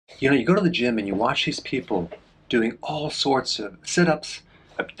You know, you go to the gym and you watch these people doing all sorts of sit-ups,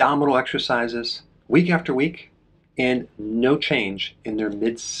 abdominal exercises, week after week, and no change in their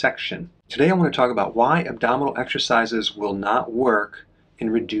midsection. Today I want to talk about why abdominal exercises will not work in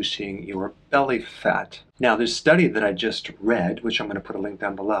reducing your belly fat. Now, this study that I just read, which I'm going to put a link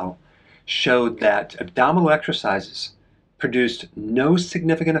down below, showed that abdominal exercises produced no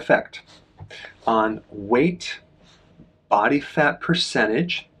significant effect on weight, body fat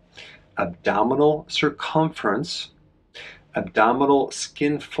percentage, abdominal circumference, abdominal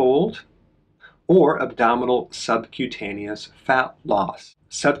skin fold, or abdominal subcutaneous fat loss.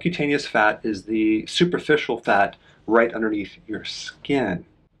 Subcutaneous fat is the superficial fat right underneath your skin.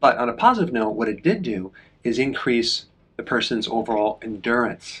 But on a positive note, what it did do is increase the person's overall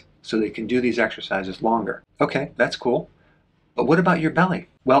endurance so they can do these exercises longer. Okay, that's cool. But what about your belly?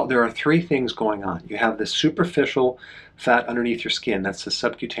 Well, there are three things going on. You have the superficial fat underneath your skin, that's the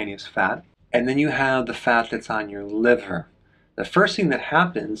subcutaneous fat, and then you have the fat that's on your liver. The first thing that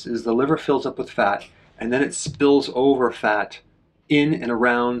happens is the liver fills up with fat, and then it spills over fat in and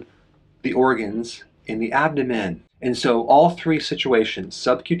around the organs in the abdomen. And so all three situations,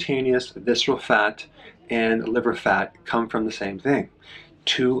 subcutaneous, visceral fat, and liver fat, come from the same thing,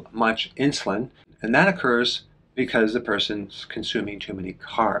 too much insulin, and that occurs because the person's consuming too many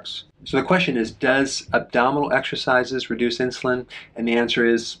carbs. So the question is, does abdominal exercises reduce insulin? And the answer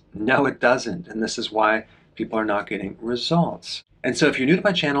is no, it doesn't. And this is why people are not getting results. And so if you're new to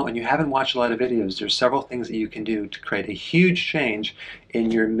my channel and you haven't watched a lot of videos, there's several things that you can do to create a huge change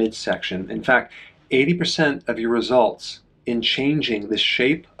in your midsection. In fact, 80% of your results in changing the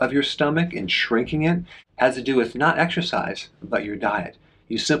shape of your stomach and shrinking it has to do with not exercise, but your diet.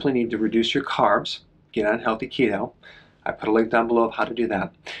 You simply need to reduce your carbs, get on healthy keto. I put a link down below of how to do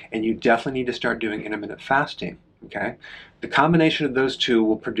that. And you definitely need to start doing intermittent fasting, okay? The combination of those two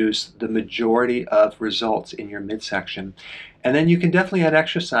will produce the majority of results in your midsection. And then you can definitely add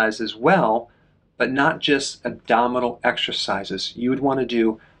exercise as well, but not just abdominal exercises. You would want to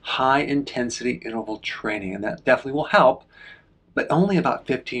do high intensity interval training, and that definitely will help, but only about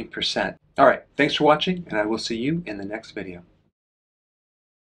 15%. All right, thanks for watching, and I will see you in the next video.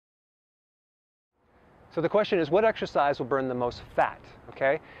 So the question is, what exercise will burn the most fat,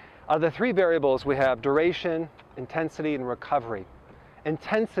 okay? Out of the three variables, we have duration, intensity, and recovery.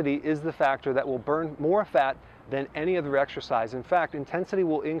 Intensity is the factor that will burn more fat than any other exercise. In fact, intensity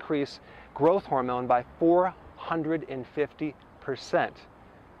will increase growth hormone by 450%.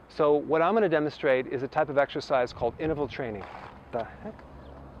 So what I'm going to demonstrate is a type of exercise called interval training. The heck?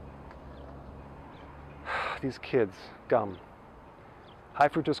 These kids, gum. High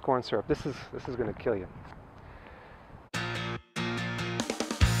fructose corn syrup. This is going to kill you.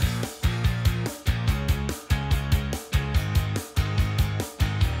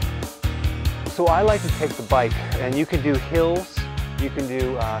 So I like to take the bike, and you can do hills, you can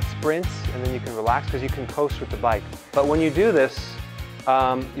do sprints, and then you can relax because you can coast with the bike. But when you do this,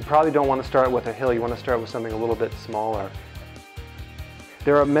 you probably don't want to start with a hill. You want to start with something a little bit smaller.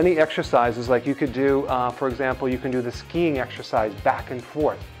 There are many exercises, like you could do, for example, you can do the skiing exercise, back and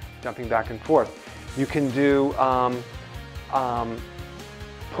forth, jumping back and forth. You can do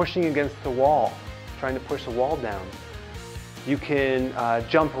pushing against the wall, trying to push the wall down. You can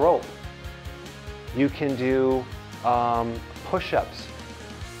jump rope. You can do push-ups.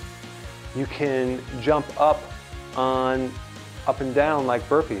 You can jump up and down like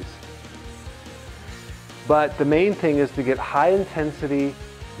burpees. But the main thing is to get high intensity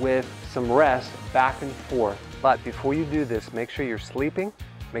with some rest, back and forth. But before you do this, make sure you're sleeping,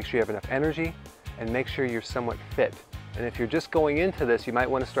 make sure you have enough energy, and make sure you're somewhat fit. And if you're just going into this, you might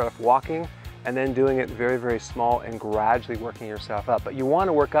want to start off walking and then doing it very, very small and gradually working yourself up. But you want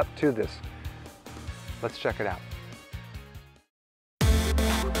to work up to this. Let's check it out.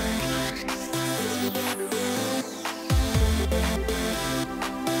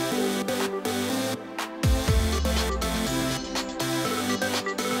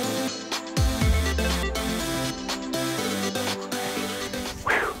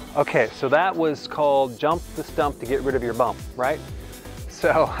 Okay, so that was called jump the stump to get rid of your bump, right?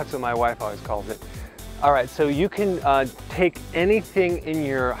 So that's what my wife always calls it. All right, so you can take anything in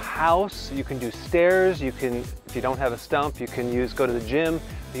your house. You can do stairs. You can, if you don't have a stump, you can go to the gym.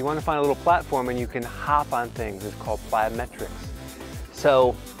 If you want to find a little platform and you can hop on things. It's called plyometrics.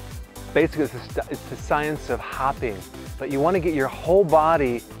 So basically it's the science of hopping. But you want to get your whole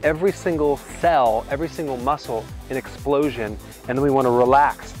body, every single cell, every single muscle in explosion, and then we want to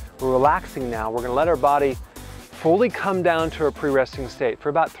relax. We're relaxing now. We're going to let our body fully come down to a pre-resting state for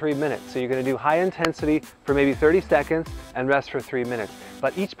about 3 minutes. So you're going to do high intensity for maybe 30 seconds and rest for 3 minutes.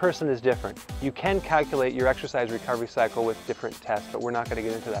 But each person is different. You can calculate your exercise recovery cycle with different tests, but we're not going to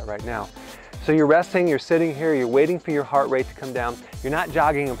get into that right now. So you're resting, you're sitting here, you're waiting for your heart rate to come down. You're not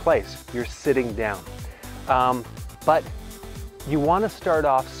jogging in place, you're sitting down. But you want to start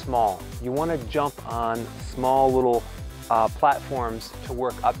off small. You want to jump on small little platforms to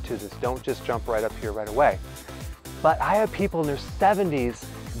work up to this. Don't just jump right up here right away. But I have people in their 70s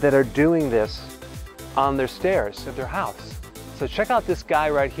that are doing this on their stairs at their house. So check out this guy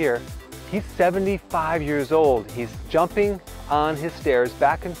right here. He's 75 years old. He's jumping on his stairs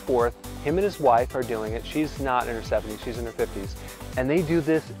back and forth. Him and his wife are doing it. She's not in her 70s, she's in her 50s. And they do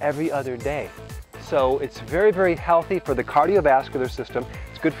this every other day. So it's very, very healthy for the cardiovascular system.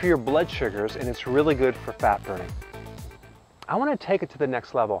 It's good for your blood sugars, and it's really good for fat burning. I want to take it to the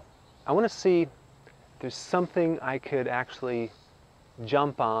next level. I want to see if there's something I could actually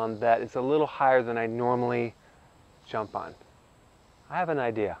jump on that is a little higher than I normally jump on. I have an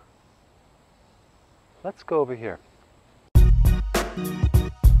idea. Let's go over here.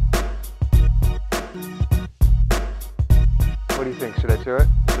 What do you think? Should I do it?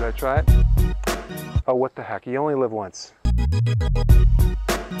 Should I try it? Oh, what the heck? You only live once.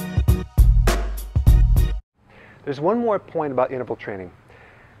 There's one more point about interval training.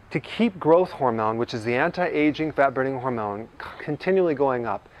 To keep growth hormone, which is the anti-aging fat-burning hormone, continually going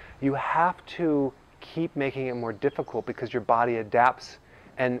up, you have to keep making it more difficult because your body adapts.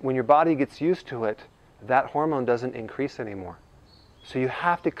 And when your body gets used to it, that hormone doesn't increase anymore. So you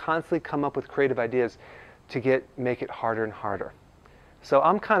have to constantly come up with creative ideas to make it harder and harder. So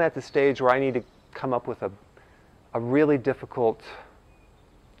I'm kind of at the stage where I need to come up with a really difficult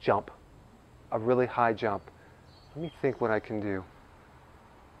jump, a really high jump. Let me think what I can do.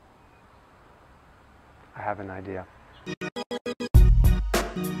 I have an idea.